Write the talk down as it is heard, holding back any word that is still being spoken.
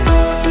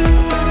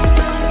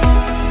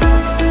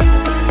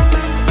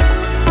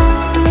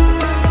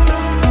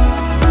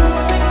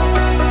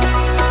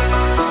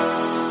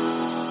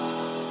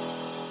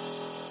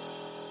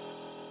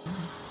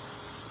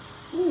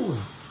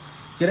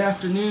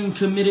afternoon,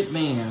 committed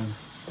man.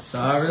 So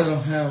I really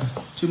don't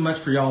have too much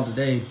for y'all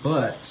today,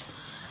 but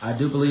I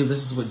do believe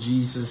this is what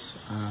Jesus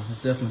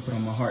has definitely put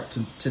on my heart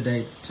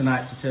tonight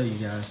to tell you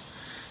guys,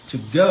 to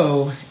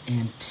go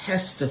and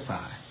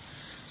testify.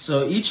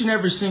 So each and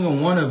every single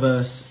one of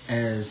us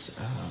as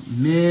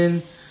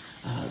men,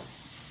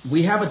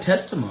 we have a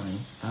testimony.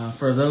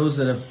 For those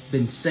that have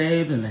been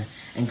saved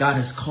and God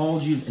has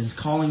called you, is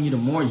calling you to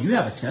more, you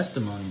have a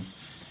testimony.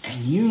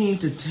 And you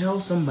need to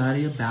tell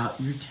somebody about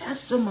your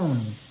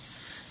testimony.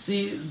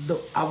 See,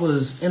 I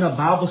was in a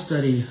Bible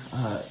study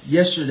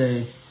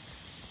yesterday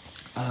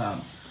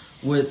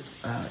with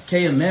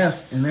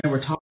KMF, and they were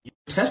talking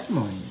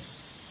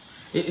testimonies.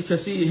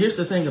 Because see, here's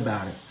the thing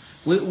about it: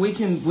 we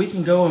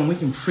can go and we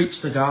can preach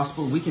the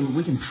gospel. We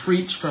can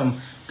preach from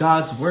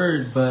God's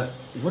word, but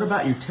what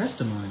about your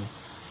testimony?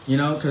 You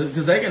know,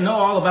 because they can know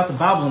all about the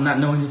Bible and not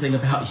know anything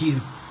about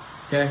you.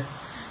 Okay.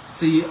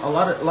 See, a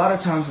lot of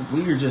times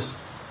we are just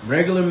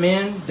regular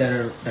men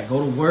that go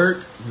to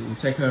work. We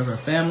take care of our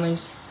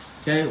families.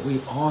 Okay, we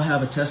all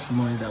have a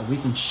testimony that we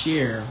can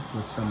share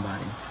with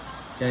somebody.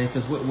 Okay,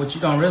 because what you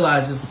don't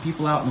realize is the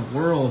people out in the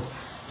world,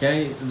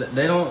 okay,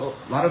 they don't.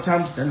 A lot of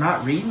times they're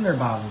not reading their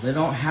Bible. They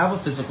don't have a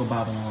physical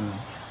Bible on them.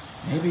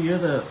 Maybe you're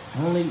the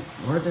only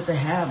word that they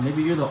have.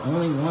 Maybe you're the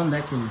only one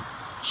that can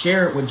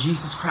share what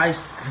Jesus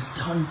Christ has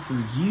done for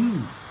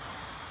you.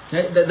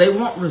 Okay, they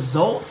want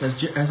results,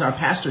 as our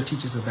pastor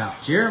teaches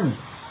about, Jeremy.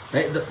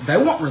 They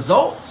want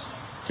results,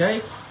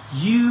 okay?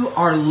 You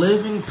are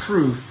living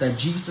proof that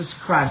Jesus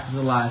Christ is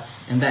alive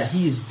and that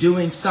he is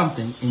doing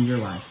something in your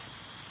life,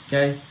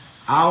 okay?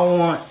 I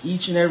want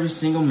each and every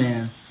single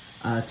man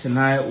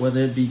tonight,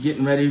 whether it be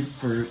getting ready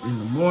for in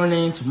the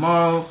morning,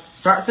 tomorrow,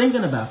 start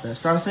thinking about that.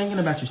 Start thinking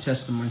about your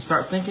testimony.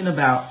 Start thinking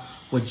about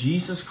what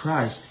Jesus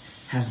Christ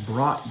has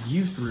brought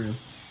you through,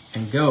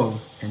 and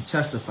go and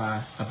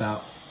testify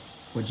about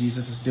what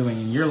Jesus is doing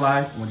in your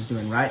life and what he's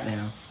doing right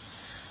now.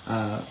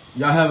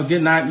 Y'all have a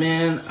good night,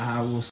 man. I will